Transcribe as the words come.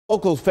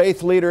Local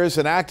faith leaders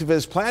and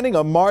activists planning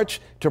a march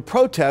to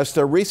protest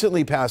a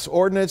recently passed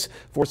ordinance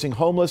forcing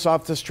homeless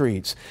off the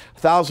streets.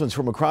 Thousands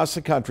from across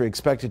the country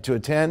expected to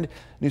attend.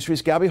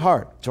 Newsroom's Gabby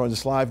Hart joins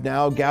us live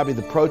now. Gabby,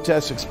 the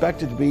protest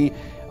expected to be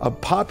a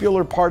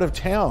popular part of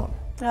town.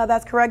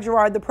 That's correct,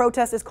 Gerard. The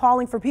protest is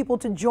calling for people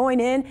to join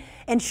in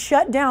and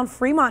shut down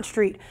Fremont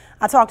Street.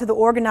 I talked to the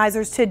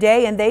organizers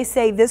today, and they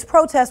say this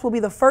protest will be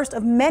the first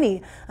of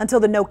many until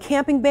the no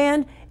camping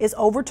ban is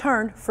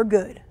overturned for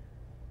good.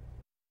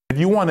 If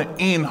you want to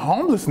end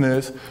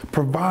homelessness,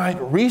 provide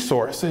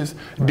resources,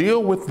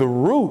 deal with the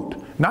root,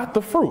 not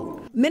the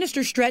fruit.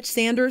 Minister Stretch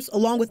Sanders,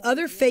 along with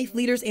other faith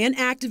leaders and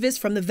activists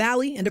from the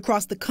Valley and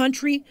across the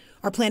country,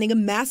 are planning a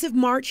massive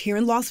march here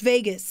in Las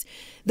Vegas.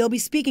 They'll be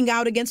speaking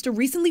out against a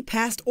recently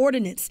passed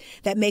ordinance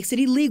that makes it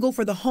illegal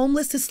for the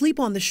homeless to sleep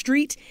on the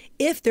street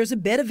if there's a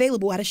bed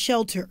available at a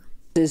shelter.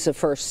 This is a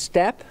first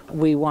step.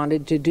 We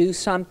wanted to do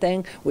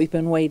something. We've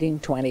been waiting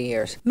 20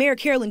 years. Mayor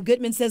Carolyn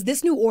Goodman says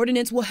this new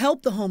ordinance will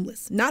help the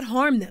homeless, not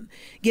harm them,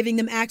 giving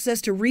them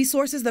access to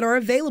resources that are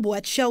available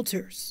at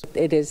shelters.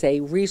 It is a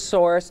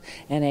resource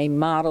and a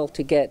model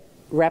to get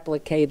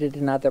replicated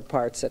in other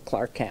parts of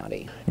Clark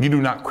County. You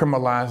do not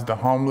criminalize the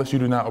homeless, you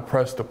do not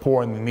oppress the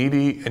poor and the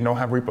needy, and don't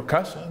have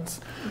repercussions.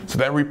 So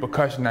that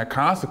repercussion, that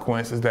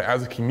consequence is that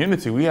as a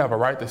community, we have a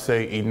right to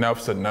say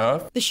enough's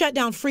enough. The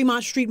shutdown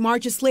Fremont Street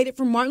march is slated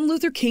for Martin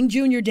Luther King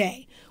Jr.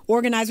 Day.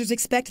 Organizers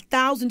expect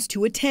thousands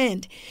to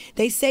attend.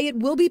 They say it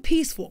will be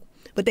peaceful,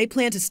 but they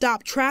plan to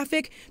stop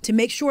traffic to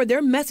make sure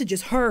their message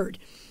is heard.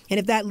 And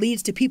if that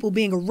leads to people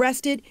being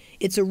arrested,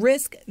 it's a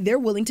risk they're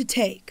willing to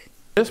take.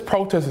 This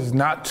protest is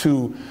not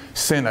to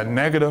send a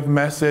negative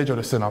message or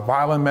to send a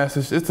violent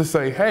message. It's to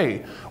say,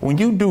 hey, when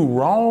you do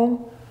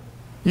wrong,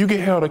 you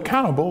get held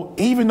accountable,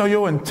 even though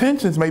your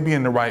intentions may be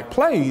in the right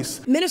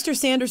place. Minister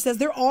Sanders says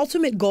their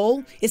ultimate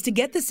goal is to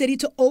get the city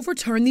to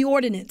overturn the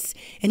ordinance.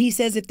 And he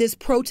says if this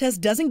protest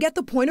doesn't get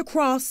the point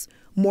across,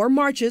 more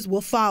marches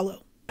will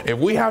follow. If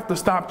we have to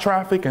stop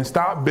traffic and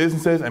stop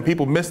businesses and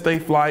people miss their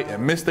flight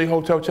and miss their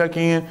hotel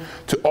check-in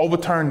to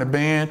overturn the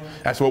ban,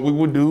 that's what we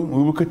would do.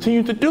 We will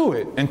continue to do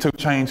it until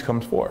change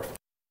comes forth.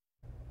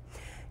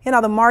 You know,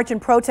 the march and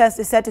protest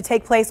is set to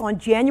take place on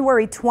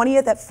January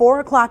 20th at 4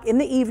 o'clock in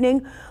the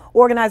evening.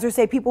 Organizers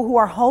say people who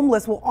are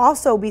homeless will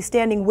also be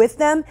standing with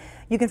them.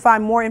 You can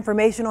find more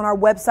information on our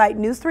website,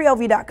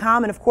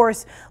 news3lv.com. And of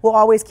course, we'll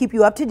always keep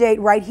you up to date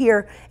right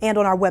here and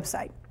on our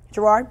website.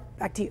 Gerard,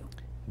 back to you.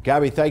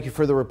 Gabby, thank you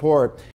for the report.